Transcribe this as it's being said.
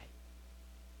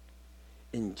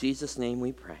In Jesus' name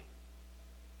we pray.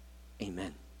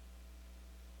 Amen.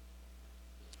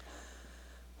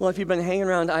 Well, if you've been hanging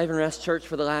around Ivan Rest Church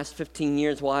for the last 15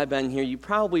 years while I've been here, you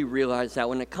probably realize that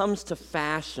when it comes to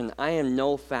fashion, I am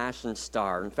no fashion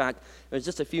star. In fact, it was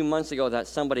just a few months ago that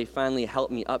somebody finally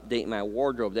helped me update my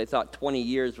wardrobe. They thought 20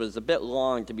 years was a bit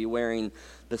long to be wearing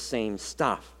the same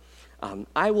stuff.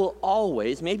 I will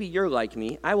always, maybe you're like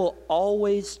me, I will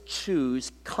always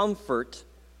choose comfort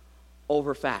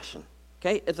over fashion.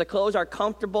 Okay? If the clothes are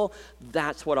comfortable,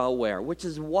 that's what I'll wear, which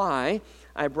is why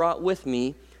I brought with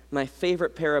me my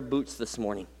favorite pair of boots this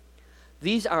morning.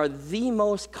 These are the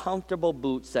most comfortable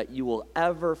boots that you will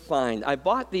ever find. I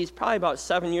bought these probably about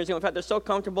 7 years ago. In fact, they're so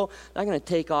comfortable, I'm going to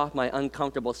take off my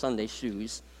uncomfortable Sunday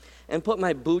shoes and put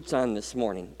my boots on this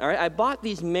morning. All right, I bought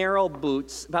these Merrell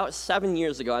boots about 7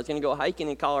 years ago. I was going to go hiking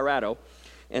in Colorado,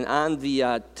 and on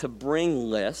the to bring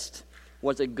list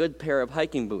was a good pair of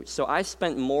hiking boots. So I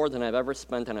spent more than I've ever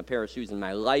spent on a pair of shoes in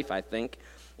my life, I think,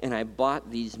 and I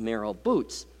bought these Merrell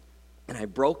boots. And I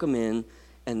broke them in,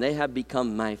 and they have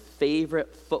become my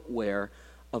favorite footwear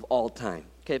of all time.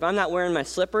 Okay, if I'm not wearing my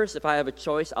slippers, if I have a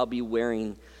choice, I'll be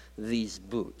wearing these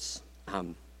boots.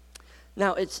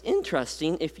 Now, it's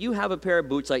interesting, if you have a pair of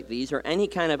boots like these or any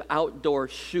kind of outdoor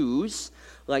shoes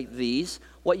like these,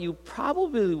 what you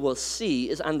probably will see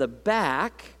is on the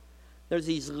back, there's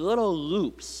these little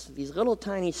loops, these little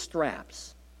tiny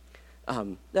straps.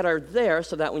 That are there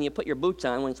so that when you put your boots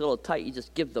on, when it's a little tight, you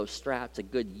just give those straps a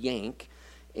good yank,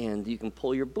 and you can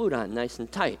pull your boot on nice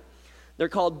and tight. They're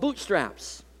called boot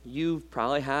straps. You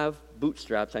probably have boot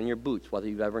straps on your boots, whether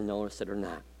you've ever noticed it or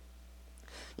not.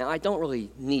 Now, I don't really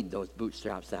need those boot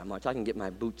straps that much. I can get my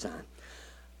boots on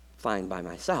fine by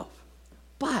myself.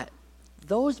 But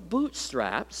those boot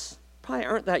straps probably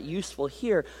aren't that useful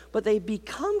here, but they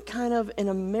become kind of an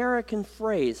American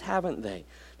phrase, haven't they?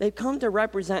 They've come to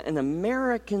represent an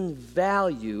American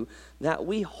value that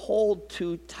we hold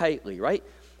to tightly, right?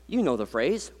 You know the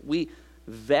phrase. We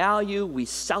value, we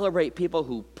celebrate people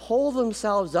who pull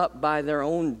themselves up by their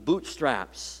own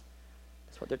bootstraps.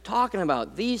 That's what they're talking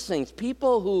about. These things,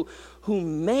 people who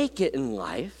make it in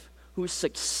life, who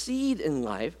succeed in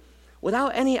life without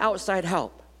any outside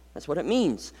help. That's what it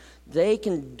means. They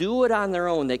can do it on their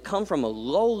own. They come from a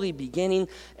lowly beginning,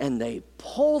 and they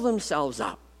pull themselves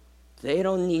up. They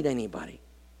don't need anybody,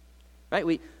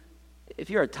 right? If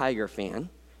you're a Tiger fan,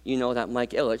 you know that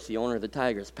Mike Ilitch, the owner of the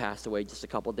Tigers, passed away just a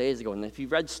couple days ago. And if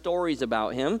you've read stories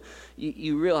about him,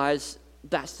 you realize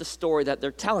that's the story that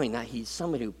they're telling, that he's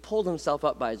somebody who pulled himself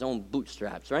up by his own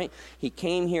bootstraps, right? He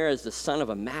came here as the son of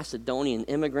a Macedonian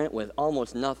immigrant with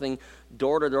almost nothing,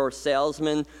 door-to-door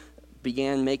salesman,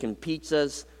 began making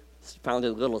pizzas,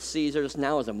 founded Little Caesars,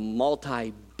 now is a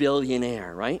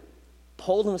multi-billionaire, right?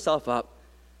 Pulled himself up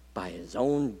by his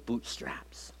own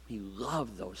bootstraps. We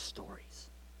love those stories.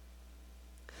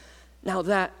 Now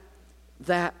that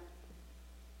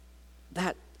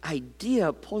idea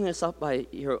of pulling us up by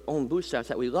your own bootstraps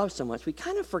that we love so much, we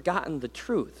kind of forgotten the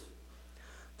truth.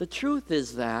 The truth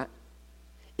is that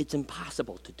it's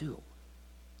impossible to do.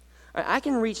 I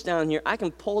can reach down here, I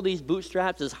can pull these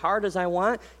bootstraps as hard as I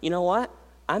want. You know what?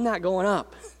 I'm not going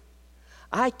up.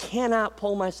 I cannot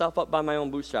pull myself up by my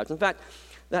own bootstraps. In fact,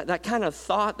 that kind of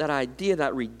thought, that idea,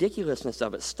 that ridiculousness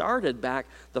of it started back,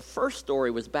 the first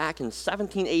story was back in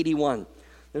 1781.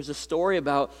 There's a story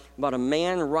about a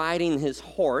man riding his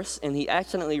horse, and he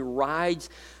accidentally rides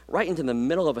right into the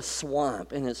middle of a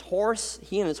swamp. And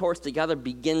he and his horse together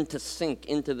begin to sink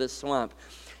into this swamp.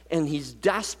 And he's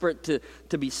desperate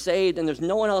to be saved, and there's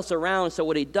no one else around. So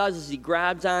what he does is he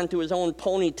grabs onto his own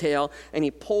ponytail, and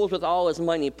he pulls with all his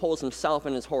might, and he pulls himself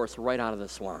and his horse right out of the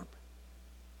swamp.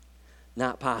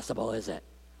 Not possible, is it?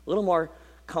 A little more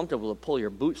comfortable to pull your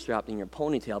bootstrap than your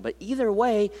ponytail, but either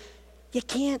way, you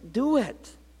can't do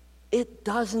it. It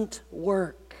doesn't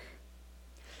work.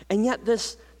 And yet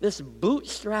this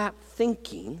bootstrap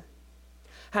thinking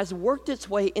has worked its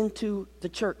way into the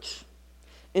church,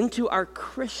 into our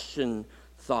Christian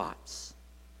thoughts.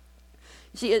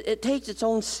 You see, it takes its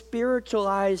own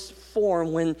spiritualized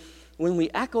form when we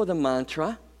echo the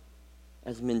mantra,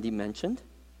 as Mindy mentioned,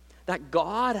 that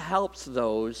God helps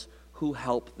those who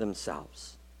help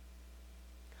themselves.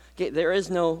 Okay, there is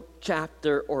no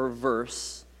chapter or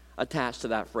verse attached to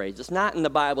that phrase. It's not in the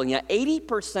Bible, and yet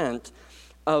 80%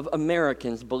 of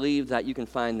Americans believe that you can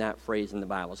find that phrase in the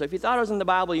Bible. So if you thought it was in the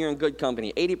Bible, you're in good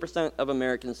company. 80% of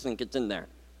Americans think it's in there.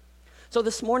 So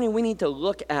this morning we need to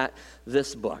look at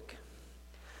this book.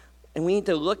 And we need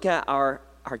to look at our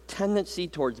tendency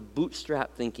towards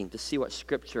bootstrap thinking to see what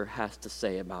Scripture has to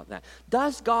say about that.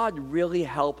 Does God really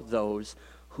help those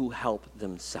who help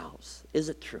themselves? Is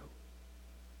it true?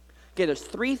 Okay, there's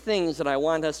three things that I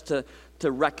want us to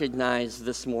recognize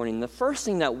this morning. The first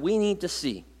thing that we need to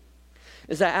see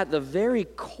is that at the very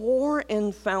core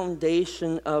and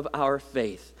foundation of our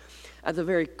faith, at the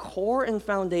very core and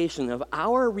foundation of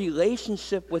our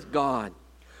relationship with God,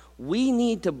 we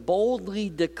need to boldly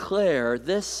declare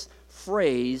this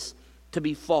phrase to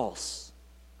be false.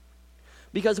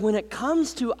 Because when it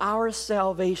comes to our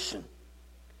salvation,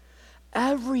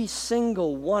 every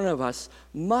single one of us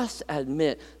must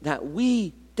admit that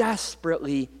we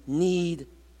desperately need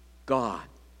God.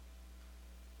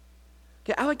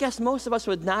 Okay, I would guess most of us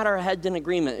would nod our heads in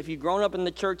agreement. If you've grown up in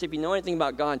the church, if you know anything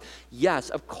about God,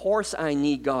 yes, of course I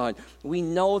need God. We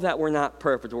know that we're not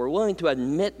perfect. We're willing to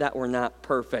admit that we're not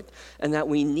perfect and that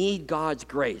we need God's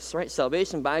grace, right?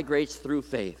 Salvation by grace through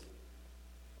faith.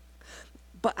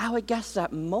 But I would guess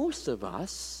that most of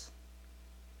us,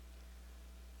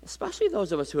 especially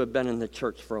those of us who have been in the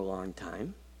church for a long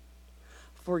time,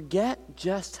 forget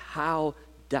just how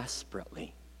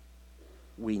desperately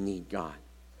we need God.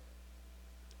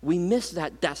 We miss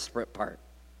that desperate part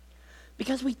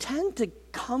because we tend to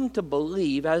come to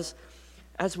believe as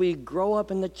we grow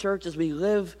up in the church, as we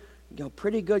live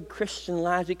pretty good Christian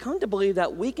lives, we come to believe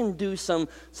that we can do some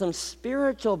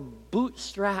spiritual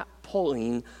bootstrap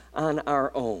pulling on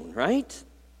our own, right?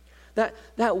 That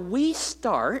we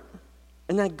start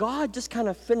and that God just kind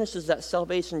of finishes that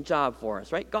salvation job for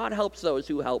us, right? God helps those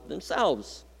who help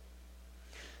themselves.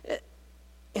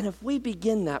 And if we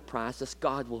begin that process,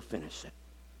 God will finish it.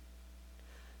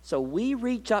 So we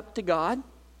reach up to God,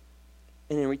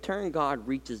 and in return, God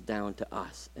reaches down to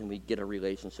us, and we get a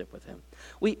relationship with him.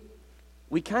 We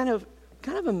kind of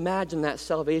imagine that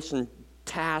salvation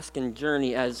task and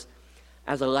journey as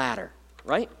a ladder,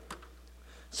 right?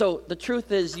 So the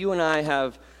truth is, you and I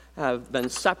have been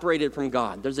separated from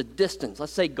God. There's a distance.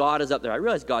 Let's say God is up there. I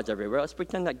realize God's everywhere. Let's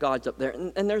pretend that God's up there.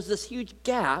 And there's this huge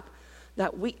gap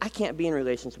that I can't be in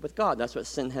relationship with God. That's what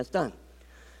sin has done.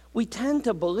 We tend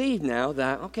to believe now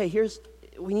that, okay,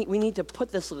 we need to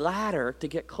put this ladder to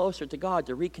get closer to God,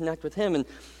 to reconnect with him.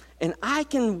 And I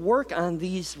can work on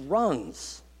these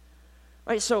rungs,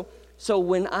 right? So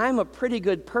when I'm a pretty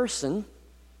good person,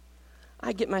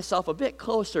 I get myself a bit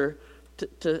closer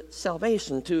to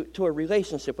salvation, to a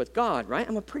relationship with God, right?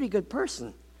 I'm a pretty good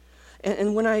person.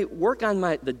 And when I work on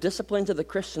the disciplines of the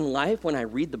Christian life, when I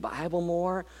read the Bible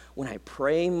more, when I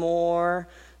pray more,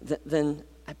 then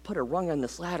I put a rung on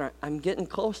this ladder. I'm getting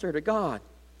closer to God.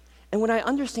 And when I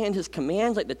understand his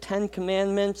commands, like the 10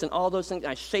 Commandments and all those things,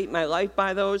 I shape my life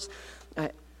by those,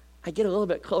 I get a little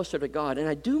bit closer to God. And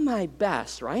I do my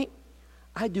best, right?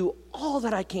 I do all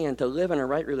that I can to live in a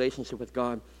right relationship with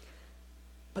God.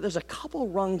 But there's a couple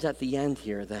rungs at the end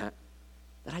here that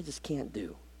I just can't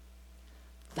do.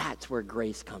 That's where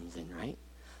grace comes in, right?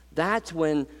 That's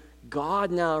when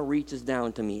God now reaches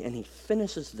down to me and he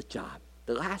finishes the job.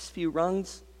 The last few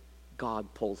rungs,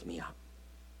 God pulls me up.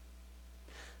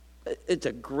 It's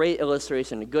a great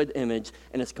illustration, a good image,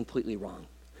 and it's completely wrong.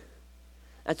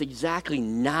 That's exactly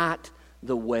not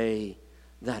the way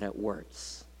that it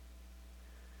works.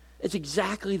 It's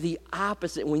exactly the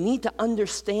opposite. We need to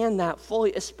understand that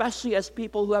fully, especially as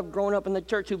people who have grown up in the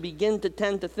church who begin to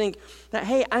tend to think that,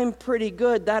 hey, I'm pretty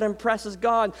good. That impresses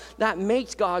God. That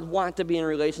makes God want to be in a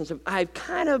relationship. I've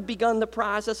kind of begun the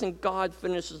process and God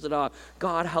finishes it off.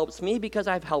 God helps me because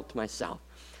I've helped myself.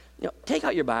 Take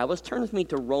out your Bibles. Turn with me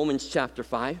to Romans chapter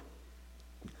 5.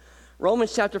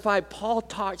 Romans chapter 5, Paul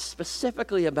talks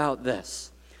specifically about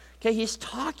this. Okay, he's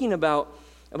talking about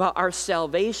our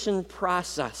salvation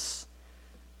process.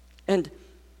 And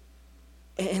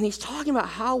he's talking about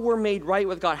how we're made right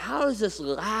with God. How does this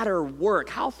ladder work?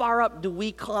 How far up do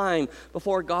we climb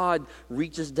before God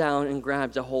reaches down and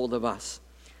grabs a hold of us?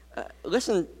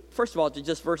 Listen, first of all, to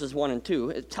just verses 1 and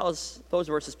 2. Those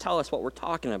verses tell us what we're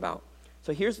talking about.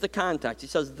 So here's the context. He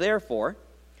says, therefore,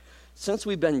 since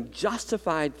we've been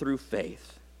justified through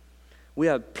faith, we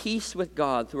have peace with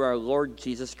God through our Lord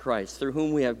Jesus Christ, through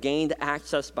whom we have gained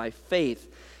access by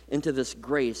faith into this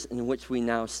grace in which we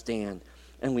now stand.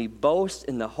 And we boast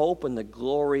in the hope and the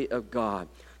glory of God.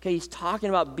 Okay, he's talking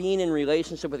about being in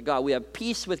relationship with God. We have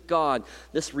peace with God.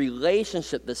 This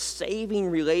relationship, the saving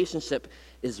relationship,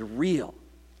 is real.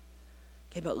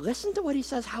 Okay, but listen to what he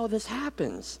says, how this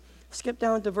happens. Skip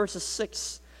down to verses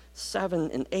 6,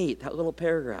 7, and 8, that little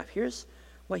paragraph. Here's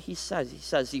what he says. He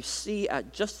says, you see,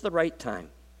 at just the right time,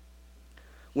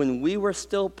 when we were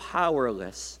still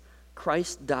powerless,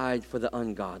 Christ died for the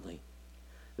ungodly.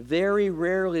 Very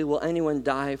rarely will anyone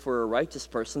die for a righteous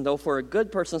person, though for a good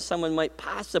person someone might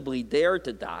possibly dare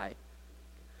to die.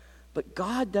 But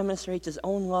God demonstrates his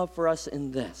own love for us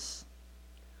in this.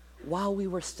 While we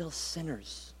were still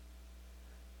sinners,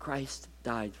 Christ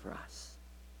died for us.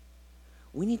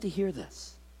 We need to hear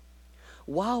this.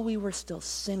 While we were still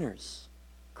sinners,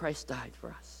 Christ died for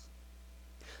us.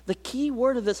 The key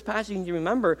word of this passage, you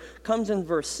remember, comes in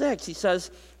verse 6. He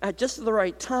says, at just the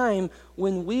right time,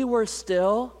 when we were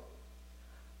still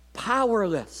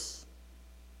powerless.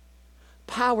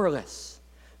 Powerless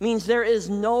means there is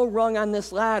no rung on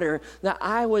this ladder that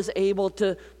I was able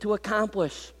to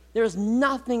accomplish. There's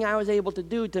nothing I was able to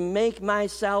do to make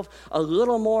myself a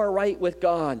little more right with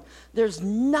God. There's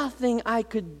nothing I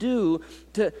could do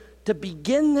to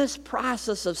begin this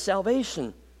process of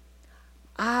salvation.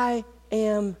 I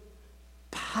am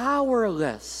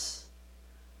powerless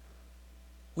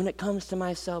when it comes to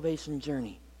my salvation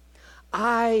journey.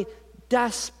 I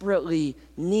desperately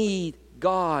need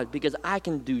God because I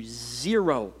can do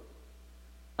zero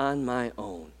on my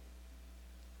own.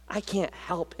 I can't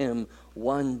help him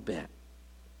one bit.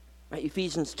 Right?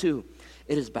 Ephesians 2,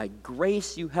 it is by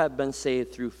grace you have been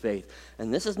saved through faith.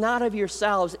 And this is not of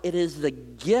yourselves, it is the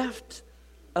gift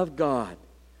of God,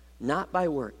 not by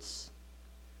works,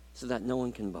 so that no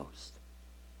one can boast.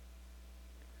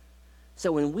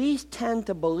 So when we tend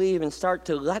to believe and start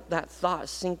to let that thought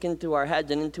sink into our heads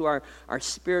and into our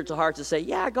spiritual hearts to say,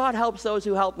 yeah, God helps those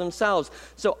who help themselves.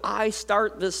 So I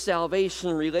start this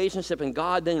salvation relationship and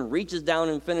God then reaches down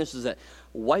and finishes it.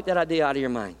 Wipe that idea out of your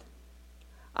mind.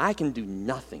 I can do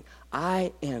nothing.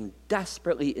 I am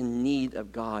desperately in need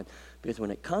of God because when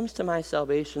it comes to my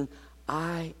salvation,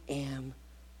 I am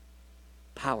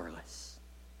powerless.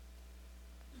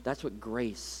 That's what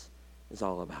grace is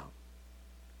all about.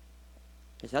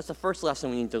 So that's the first lesson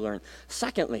we need to learn.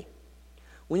 Secondly,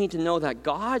 we need to know that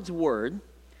God's word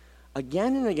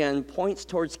again and again points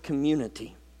towards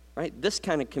community, right? This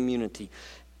kind of community.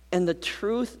 And the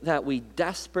truth that we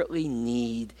desperately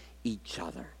need each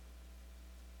other.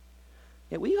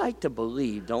 Yeah, we like to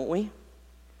believe, don't we?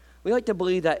 We like to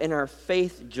believe that in our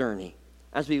faith journey,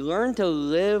 as we learn to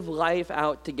live life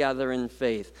out together in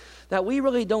faith, that we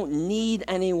really don't need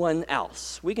anyone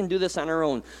else. We can do this on our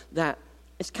own. That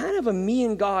it's kind of a me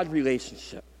and God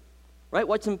relationship, right?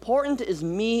 What's important is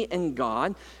me and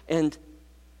God, and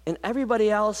everybody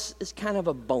else is kind of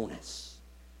a bonus,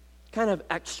 kind of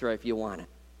extra if you want it.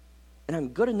 And I'm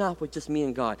good enough with just me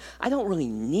and God. I don't really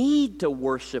need to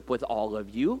worship with all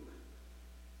of you.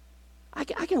 I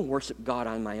can worship God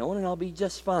on my own, and I'll be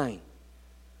just fine.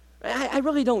 I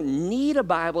really don't need a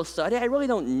Bible study. I really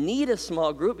don't need a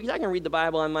small group because I can read the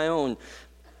Bible on my own.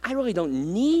 I really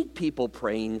don't need people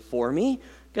praying for me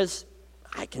because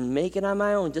I can make it on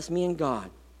my own, just me and God.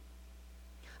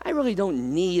 I really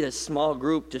don't need a small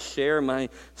group to share my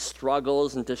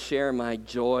struggles and to share my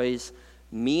joys.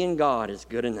 Me and God is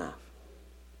good enough.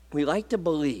 We like to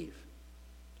believe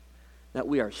that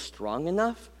we are strong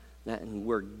enough and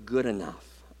we're good enough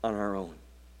on our own.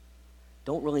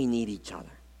 Don't really need each other.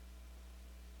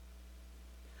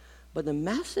 But the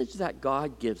message that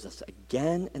God gives us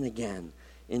again and again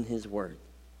in his word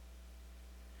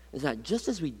is that just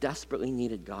as we desperately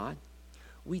needed God,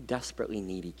 we desperately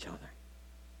need each other.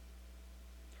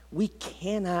 We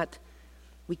cannot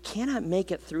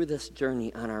make it through this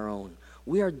journey on our own.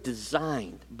 We are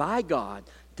designed by God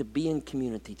to be in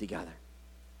community together.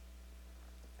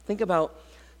 Think about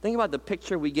the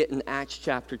picture we get in Acts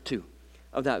chapter 2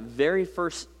 of that very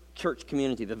first church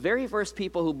community, the very first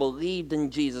people who believed in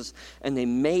Jesus, and they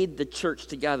made the church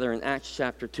together in Acts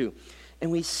chapter 2. And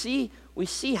we see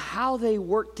how they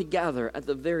worked together at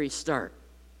the very start.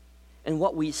 And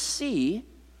what we see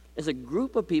is a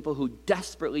group of people who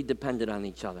desperately depended on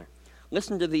each other.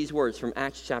 Listen to these words from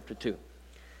Acts chapter 2.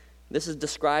 This is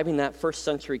describing that first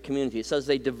century community. It says,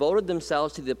 they devoted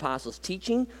themselves to the apostles'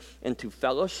 teaching and to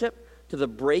fellowship, to the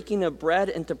breaking of bread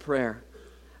and to prayer.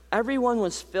 Everyone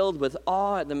was filled with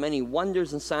awe at the many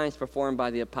wonders and signs performed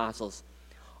by the apostles.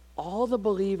 All the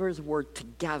believers were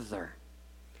together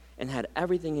and had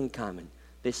everything in common.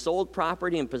 They sold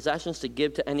property and possessions to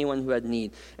give to anyone who had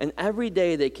need. And every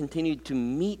day they continued to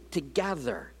meet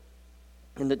together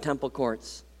in the temple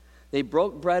courts. They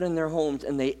broke bread in their homes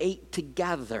and they ate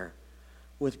together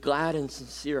with glad and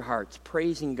sincere hearts,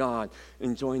 praising God,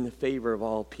 enjoying the favor of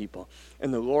all people.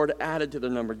 And the Lord added to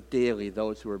their number daily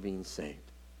those who were being saved.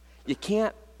 You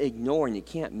can't ignore and you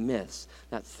can't miss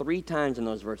that 3 times in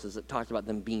those verses it talks about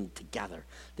them being together.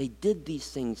 They did these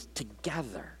things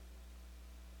together.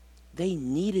 They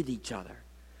needed each other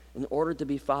in order to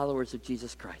be followers of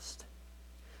Jesus Christ.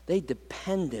 They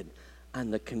depended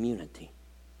on the community.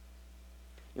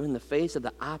 In the face of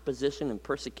the opposition and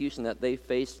persecution that they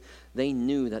faced, they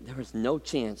knew that there was no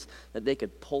chance that they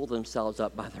could pull themselves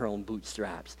up by their own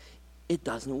bootstraps. It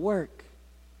doesn't work.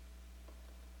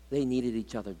 They needed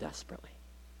each other desperately.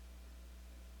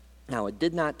 Now, it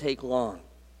did not take long.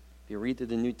 If you read through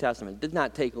the New Testament, it did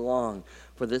not take long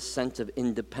for this sense of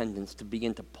independence to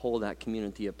begin to pull that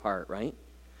community apart, right?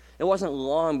 It wasn't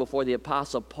long before the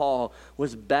Apostle Paul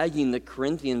was begging the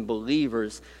Corinthian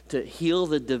believers to heal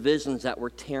the divisions that were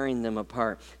tearing them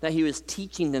apart, that he was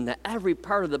teaching them that every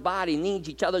part of the body needs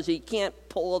each other, so you can't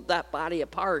pull that body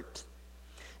apart.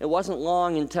 It wasn't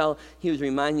long until he was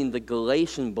reminding the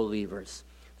Galatian believers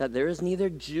that there is neither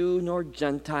Jew nor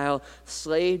Gentile,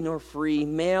 slave nor free,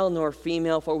 male nor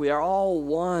female, for we are all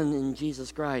one in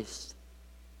Jesus Christ.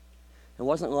 It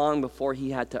wasn't long before he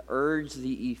had to urge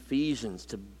the Ephesians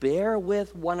to bear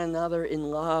with one another in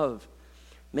love.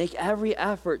 Make every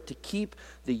effort to keep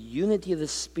the unity of the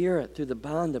Spirit through the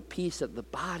bond of peace, that the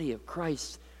body of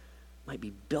Christ might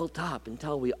be built up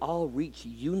until we all reach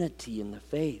unity in the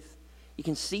faith. You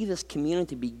can see this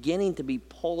community beginning to be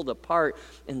pulled apart,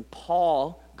 and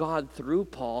Paul, God through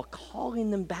Paul, calling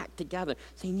them back together,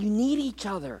 saying, you need each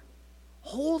other.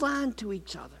 Hold on to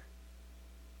each other.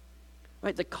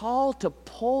 Right, the call to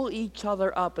pull each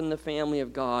other up in the family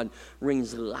of God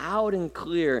rings loud and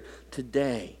clear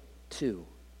today, too.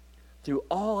 Through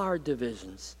all our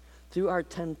divisions, through our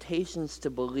temptations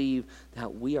to believe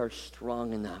that we are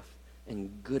strong enough and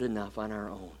good enough on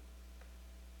our own.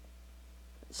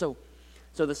 So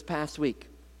this past week,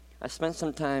 I spent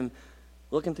some time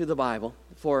looking through the Bible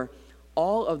for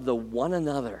all of the one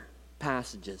another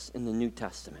passages in the New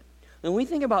Testament. When we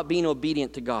think about being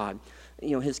obedient to God,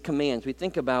 his commands, we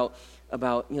think about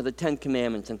the 10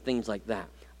 Commandments and things like that.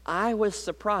 I was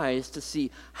surprised to see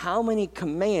how many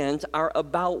commands are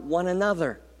about one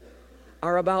another,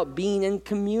 are about being in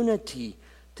community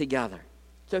together.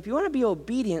 So if you want to be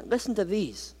obedient, listen to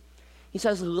these. He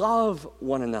says, love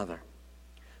one another.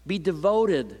 Be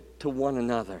devoted to one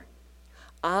another.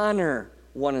 Honor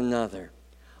one another.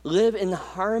 Live in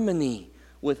harmony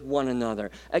with one another.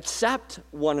 Accept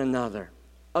one another.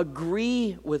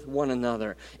 Agree with one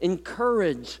another.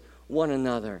 Encourage one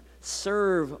another.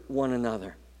 Serve one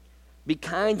another. Be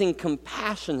kind and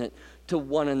compassionate to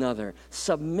one another.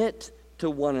 Submit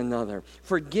to one another.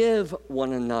 Forgive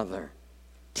one another.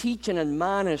 Teach and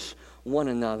admonish one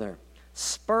another.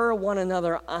 Spur one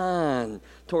another on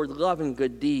toward love and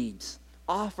good deeds.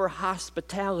 Offer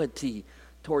hospitality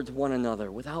towards one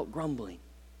another without grumbling.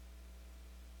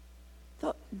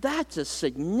 So that's a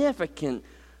significant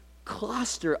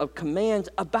cluster of commands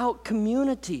about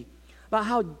community, about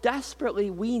how desperately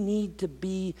we need to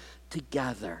be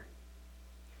together.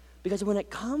 Because when it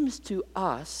comes to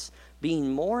us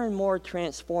being more and more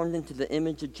transformed into the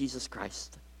image of Jesus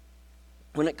Christ,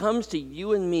 when it comes to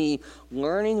you and me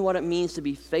learning what it means to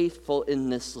be faithful in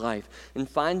this life and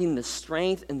finding the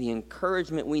strength and the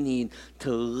encouragement we need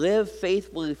to live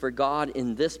faithfully for God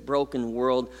in this broken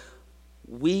world,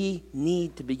 we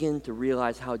need to begin to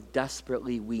realize how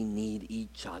desperately we need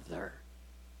each other.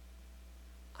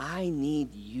 I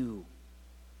need you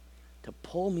to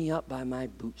pull me up by my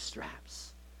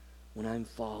bootstraps when I'm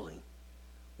falling,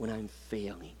 when I'm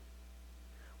failing.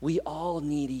 We all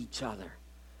need each other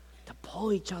to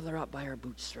pull each other up by our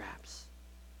bootstraps,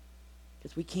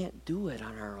 because we can't do it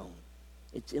on our own.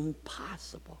 It's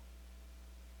impossible.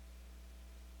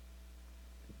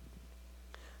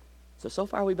 So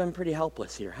far we've been pretty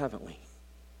helpless here, haven't we?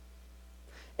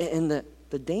 And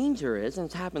the danger is, and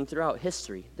it's happened throughout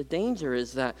history, the danger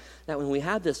is that when we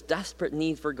have this desperate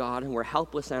need for God and we're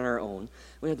helpless on our own,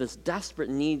 we have this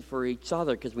desperate need for each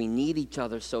other because we need each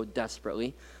other so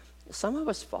desperately, some of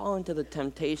us fall into the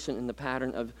temptation and the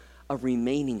pattern of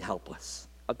remaining helpless,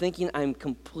 of thinking I'm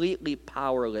completely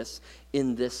powerless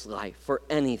in this life for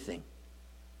anything.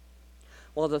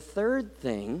 Well, the third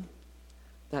thing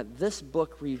that this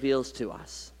book reveals to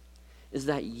us is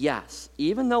that, yes,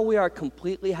 even though we are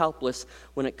completely helpless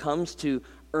when it comes to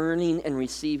earning and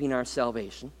receiving our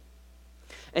salvation,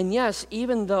 and yes,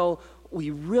 even though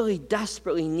we really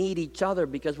desperately need each other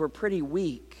because we're pretty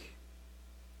weak,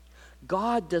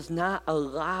 God does not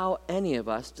allow any of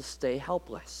us to stay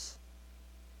helpless.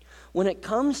 When it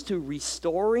comes to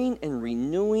restoring and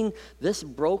renewing this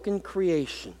broken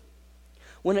creation,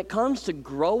 when it comes to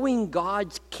growing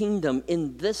God's kingdom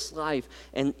in this life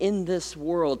and in this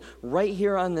world, right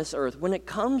here on this earth, when it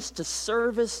comes to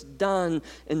service done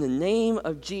in the name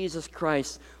of Jesus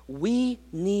Christ, we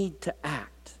need to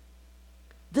act.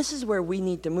 This is where we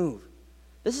need to move.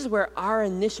 This is where our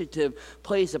initiative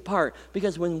plays a part.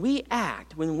 Because when we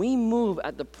act, when we move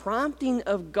at the prompting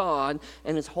of God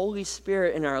and His Holy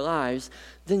Spirit in our lives,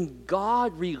 then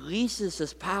God releases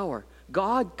His power.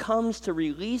 God comes to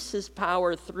release His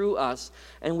power through us,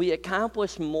 and we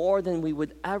accomplish more than we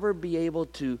would ever be able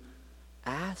to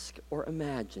ask or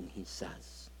imagine, He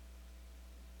says.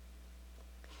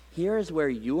 Here is where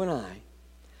you and I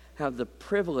have the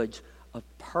privilege of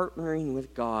partnering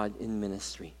with God in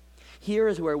ministry. Here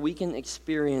is where we can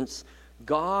experience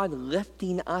God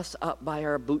lifting us up by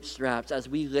our bootstraps as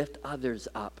we lift others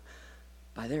up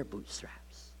by their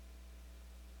bootstraps.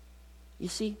 You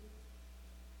see,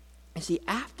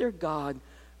 after God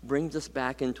brings us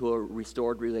back into a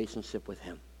restored relationship with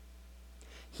him,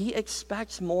 he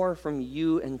expects more from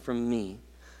you and from me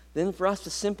than for us to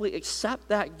simply accept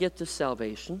that gift of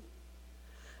salvation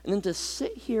and then to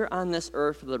sit here on this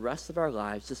earth for the rest of our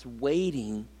lives just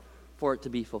waiting for it to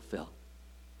be fulfilled.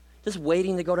 Just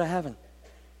waiting to go to heaven.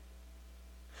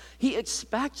 He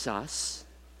expects us,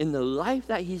 in the life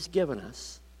that he's given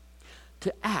us,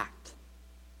 to act,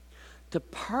 to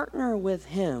partner with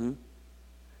him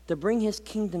to bring his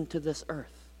kingdom to this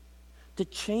earth, to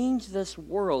change this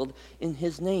world in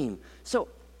his name. So,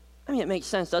 it makes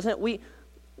sense, doesn't it?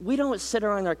 We don't sit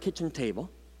around our kitchen table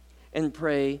and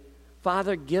pray,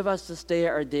 Father, give us this day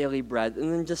our daily bread,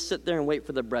 and then just sit there and wait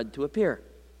for the bread to appear.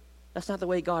 That's not the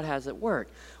way God has it work.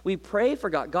 We pray for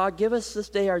God. God, give us this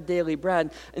day our daily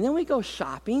bread. And then we go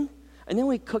shopping, and then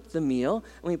we cook the meal,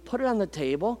 and we put it on the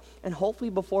table, and hopefully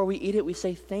before we eat it, we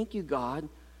say, thank you, God,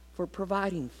 for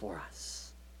providing for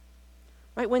us.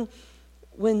 Right? When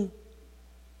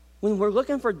we're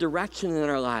looking for direction in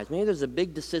our lives, maybe there's a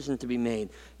big decision to be made,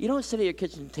 you don't sit at your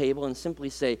kitchen table and simply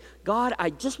say, God, I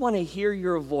just want to hear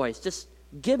your voice. Just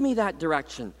give me that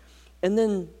direction. And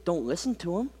then don't listen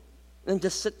to him. And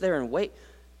just sit there and wait.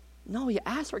 No, you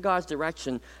ask for God's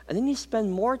direction, and then you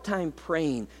spend more time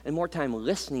praying and more time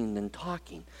listening than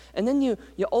talking. And then you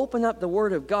open up the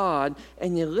Word of God,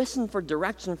 and you listen for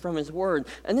direction from his Word.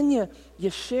 And then you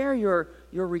share your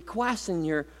requests and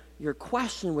your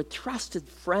question with trusted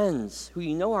friends who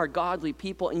you know are godly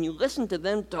people, and you listen to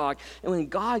them talk. And when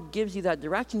God gives you that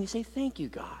direction, you say, thank you,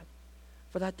 God,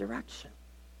 for that direction.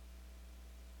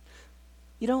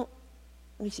 You don't,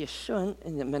 at least you shouldn't,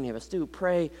 and many of us do,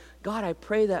 pray, God, I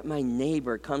pray that my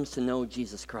neighbor comes to know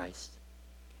Jesus Christ,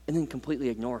 and then completely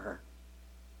ignore her.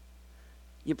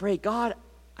 You pray, God,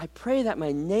 I pray that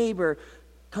my neighbor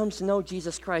comes to know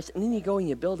Jesus Christ, and then you go and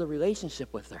you build a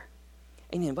relationship with her.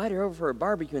 And you invite her over for a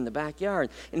barbecue in the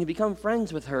backyard, and you become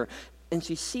friends with her, and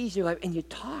she sees your life, and you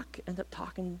end up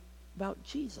talking about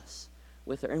Jesus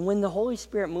with her. And when the Holy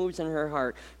Spirit moves in her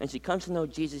heart, and she comes to know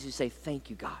Jesus, you say,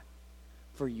 thank you, God,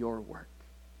 for your work.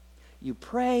 You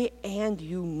pray and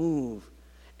you move,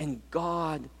 and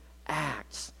God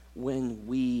acts when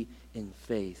we, in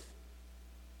faith,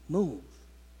 move.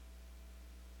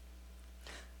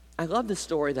 I love the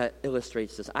story that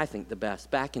illustrates this, I think, the best,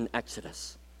 back in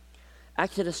Exodus.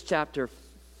 Exodus chapter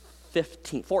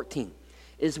 14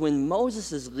 is when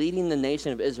Moses is leading the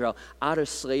nation of Israel out of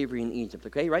slavery in Egypt,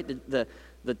 okay, right?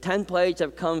 The 10 plagues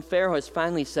have come. Pharaoh has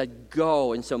finally said,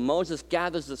 go. And so Moses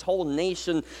gathers this whole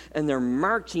nation, and they're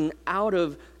marching out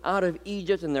of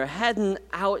Egypt, and they're heading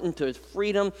out into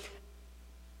freedom.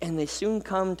 And they soon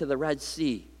come to the Red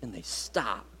Sea, and they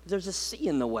stop. There's a sea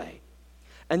in the way.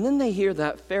 And then they hear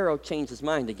that Pharaoh changed his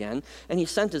mind again, and he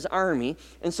sent his army.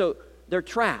 And so they're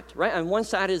trapped, right? On one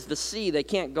side is the sea. They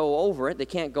can't go over it. They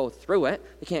can't go through it.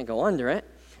 They can't go under it.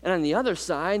 And on the other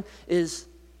side is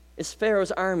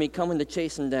Pharaoh's army coming to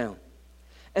chase him down.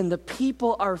 And the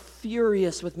people are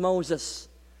furious with Moses.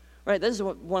 Right? This is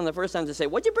one of the first times they say,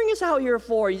 what'd you bring us out here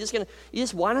for? You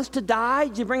just want us to die?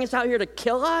 Did you bring us out here to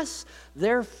kill us?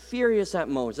 They're furious at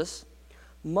Moses.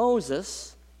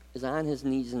 Moses is on his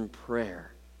knees in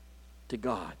prayer to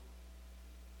God.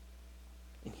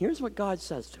 And here's what God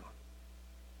says to him.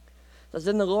 It says,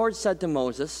 then the Lord said to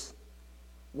Moses,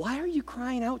 why are you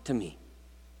crying out to me?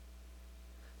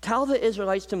 Tell the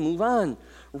Israelites to move on.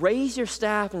 Raise your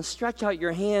staff and stretch out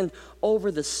your hand over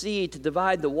the sea to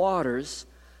divide the waters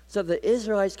so the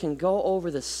Israelites can go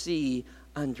over the sea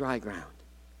on dry ground.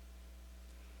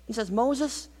 He says,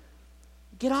 Moses,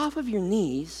 get off of your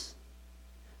knees.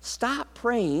 Stop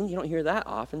praying. You don't hear that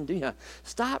often, do you?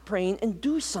 Stop praying and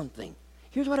do something.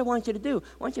 Here's what I want you to do.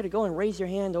 I want you to go and raise your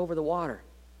hand over the water.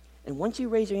 And once you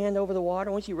raise your hand over the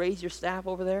water, once you raise your staff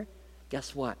over there,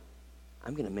 guess what?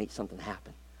 I'm going to make something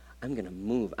happen. I'm going to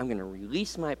move. I'm going to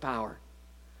release my power.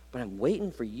 But I'm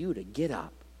waiting for you to get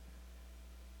up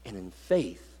and in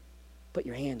faith, put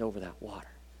your hand over that water.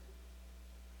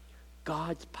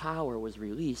 God's power was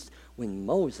released when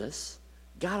Moses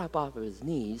got up off of his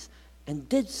knees and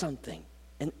did something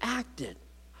and acted.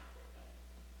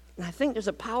 And I think there's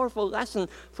a powerful lesson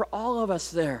for all of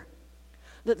us there.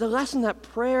 The lesson that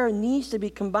prayer needs to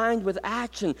be combined with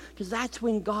action, because that's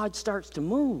when God starts to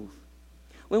move.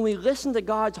 When we listen to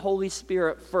God's Holy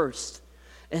Spirit first,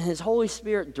 and his Holy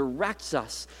Spirit directs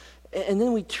us, and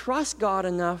then we trust God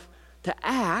enough to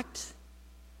act,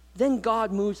 then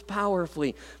God moves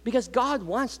powerfully. Because God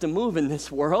wants to move in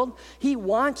this world. He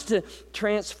wants to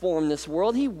transform this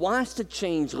world. He wants to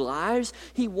change lives.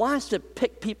 He wants to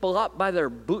pick people up by their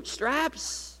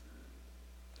bootstraps.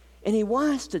 And he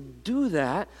wants to do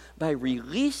that by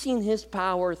releasing his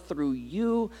power through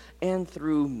you and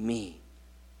through me.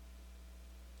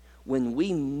 When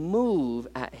we move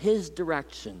at his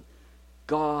direction,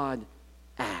 God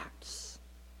acts.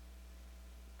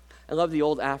 I love the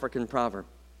old African proverb.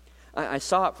 I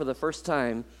saw it for the first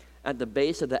time at the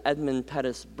base of the Edmund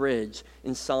Pettus Bridge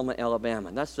in Selma,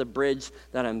 Alabama. That's the bridge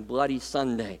that on Bloody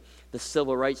Sunday, the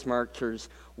civil rights marchers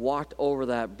walked over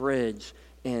that bridge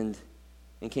and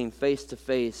came face to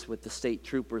face with the state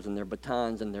troopers and their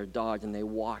batons and their dogs, and they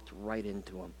walked right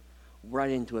into them,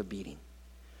 right into a beating.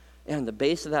 And on the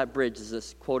base of that bridge is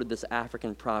this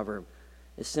African proverb.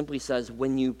 It simply says,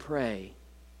 when you pray,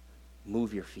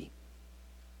 move your feet.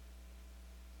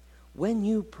 When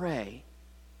you pray,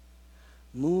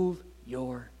 move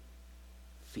your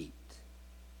feet.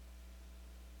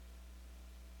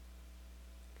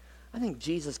 I think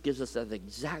Jesus gives us that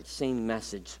exact same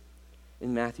message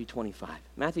in Matthew 25.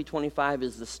 Matthew 25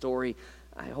 is the story,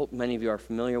 I hope many of you are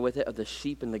familiar with it, of the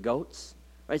sheep and the goats.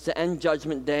 Right? It's the end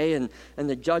judgment day, and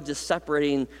the judge is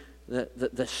separating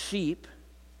the sheep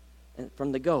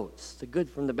from the goats, the good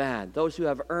from the bad, those who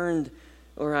have earned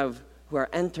or who are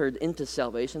entered into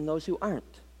salvation, those who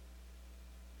aren't.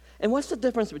 And what's the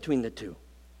difference between the two?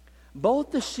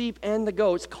 Both the sheep and the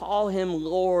goats call him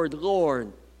Lord,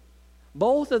 Lord.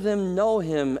 Both of them know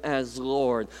him as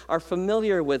Lord, are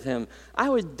familiar with him. I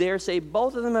would dare say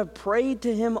both of them have prayed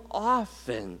to him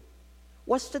often.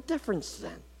 What's the difference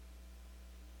then?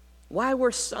 Why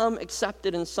were some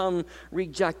accepted and some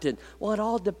rejected? Well, it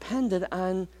all depended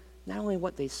on not only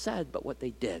what they said, but what they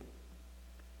did.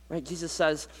 Right? Jesus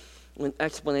says, in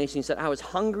explanation, he said, I was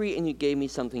hungry and you gave me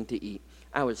something to eat.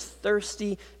 I was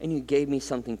thirsty and you gave me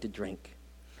something to drink.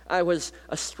 I was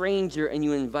a stranger and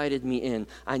you invited me in.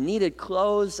 I needed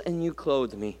clothes and you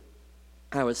clothed me.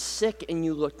 I was sick and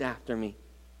you looked after me.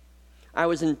 I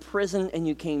was in prison and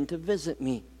you came to visit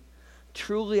me.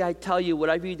 Truly, I tell you,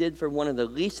 whatever you did for one of the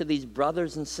least of these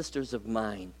brothers and sisters of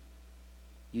mine,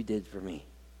 you did for me.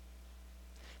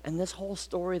 And this whole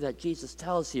story that Jesus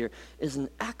tells here is an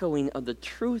echoing of the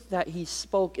truth that he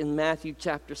spoke in Matthew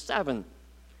chapter 7,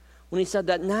 when he said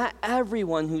that not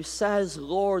everyone who says,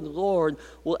 Lord, Lord,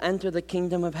 will enter the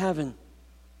kingdom of heaven,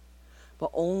 but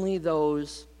only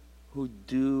those who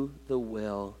do the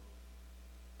will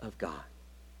of God.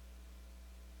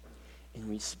 In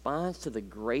response to the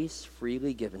grace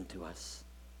freely given to us,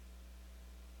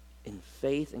 in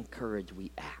faith and courage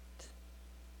we act.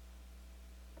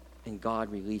 And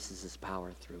God releases his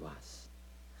power through us.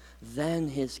 Then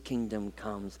his kingdom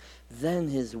comes. Then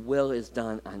his will is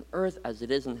done on earth as it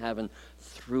is in heaven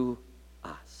through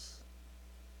us.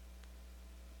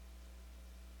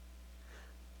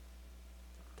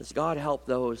 Does God help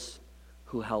those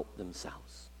who help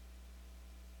themselves?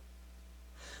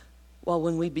 Well,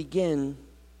 when we begin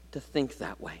to think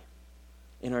that way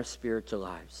in our spiritual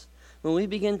lives, when we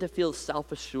begin to feel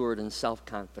self-assured and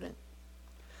self-confident,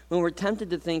 when we're tempted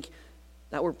to think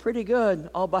that we're pretty good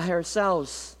all by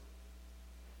ourselves,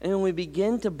 and when we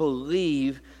begin to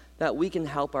believe that we can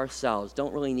help ourselves,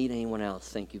 don't really need anyone else,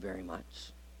 thank you very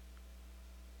much,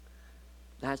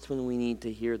 that's when we need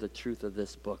to hear the truth of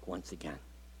this book once again.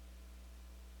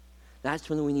 That's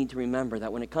when we need to remember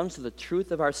that when it comes to the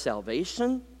truth of our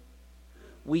salvation,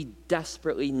 we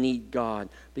desperately need God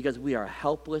because we are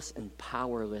helpless and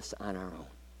powerless on our own.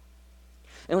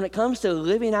 And when it comes to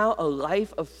living out a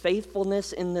life of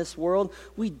faithfulness in this world,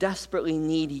 we desperately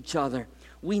need each other.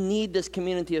 We need this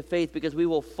community of faith because we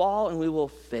will fall and we will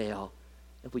fail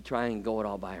if we try and go it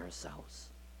all by ourselves.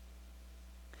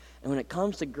 And when it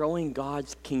comes to growing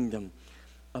God's kingdom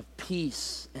of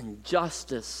peace and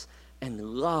justice and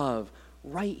love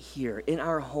right here in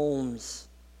our homes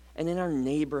and in our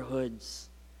neighborhoods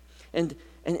and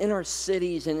in our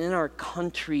cities and in our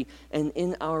country and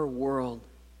in our world,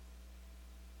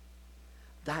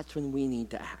 that's when we need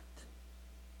to act.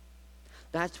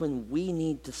 That's when we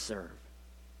need to serve.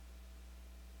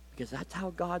 Because that's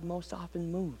how God most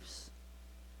often moves.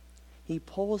 He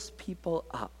pulls people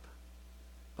up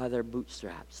by their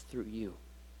bootstraps through you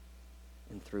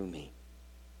and through me.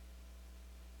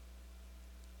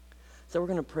 So we're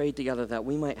going to pray together that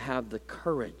we might have the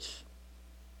courage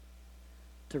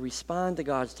to respond to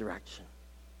God's direction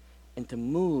and to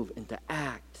move and to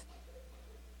act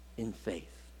in faith.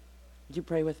 Would you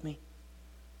pray with me?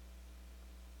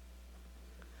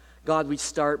 God, we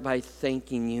start by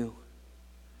thanking you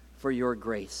for your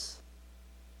grace.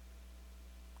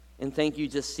 And thank you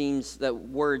that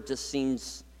word just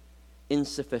seems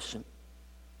insufficient.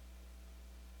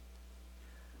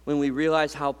 When we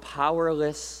realize how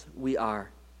powerless we are,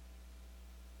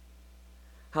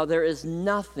 how there is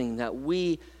nothing that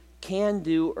we can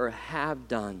do or have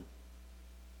done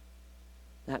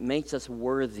that makes us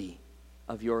worthy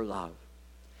of your love.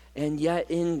 And yet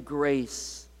in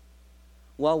grace,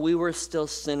 while we were still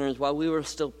sinners, while we were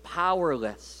still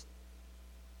powerless,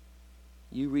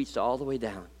 you reached all the way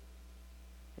down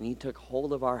and you took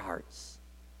hold of our hearts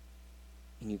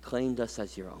and you claimed us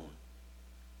as your own.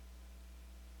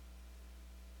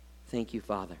 Thank you,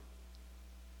 Father,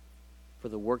 for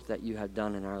the work that you have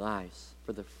done in our lives,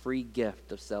 for the free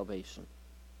gift of salvation.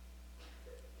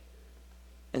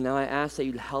 And now I ask that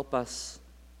you'd help us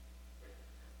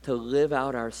to live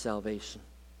out our salvation.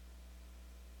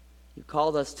 You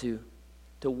called us to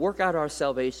work out our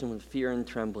salvation with fear and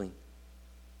trembling.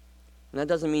 And that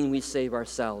doesn't mean we save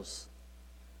ourselves.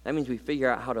 That means we figure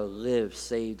out how to live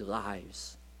saved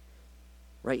lives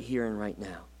right here and right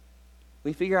now.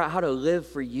 We figure out how to live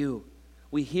for you.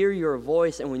 We hear your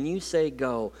voice, and when you say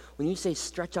go, when you say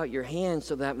stretch out your hand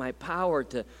so that my power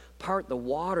to part the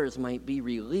waters might be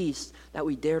released, that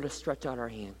we dare to stretch out our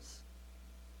hands.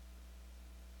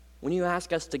 When you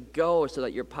ask us to go so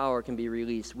that your power can be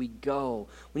released, we go.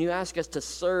 When you ask us to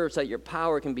serve so that your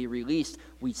power can be released,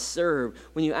 we serve.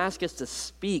 When you ask us to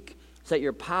speak so that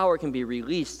your power can be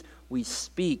released, we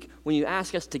speak. When you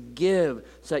ask us to give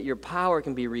so that your power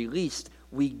can be released,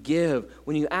 we give.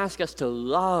 When you ask us to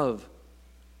love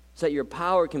so that your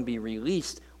power can be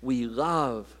released, we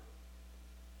love.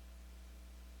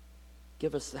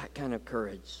 Give us that kind of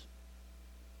courage.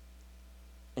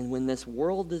 And when this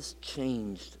world is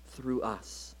changed through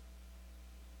us,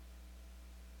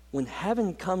 when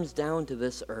heaven comes down to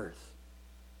this earth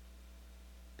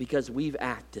because we've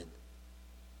acted,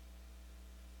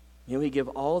 may we give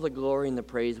all the glory and the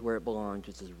praise where it belongs,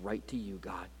 which is right to you,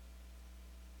 God.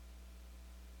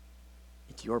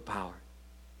 It's your power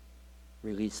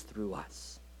released through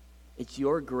us. It's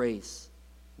your grace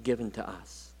given to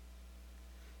us.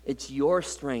 It's your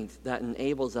strength that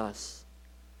enables us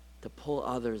to pull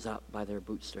others up by their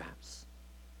bootstraps.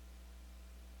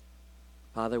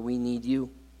 Father, we need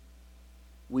you.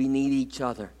 We need each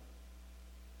other.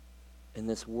 And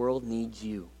this world needs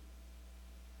you.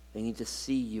 They need to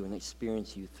see you and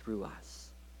experience you through us.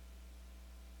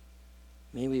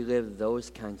 May we live those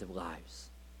kinds of lives.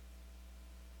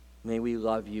 May we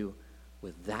love you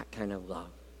with that kind of love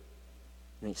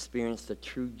and experience the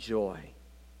true joy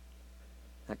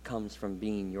that comes from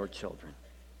being your children.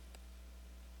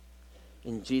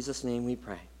 In Jesus' name we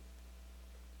pray.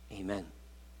 Amen.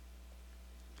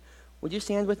 Would you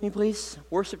stand with me, please?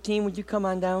 Worship team, would you come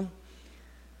on down?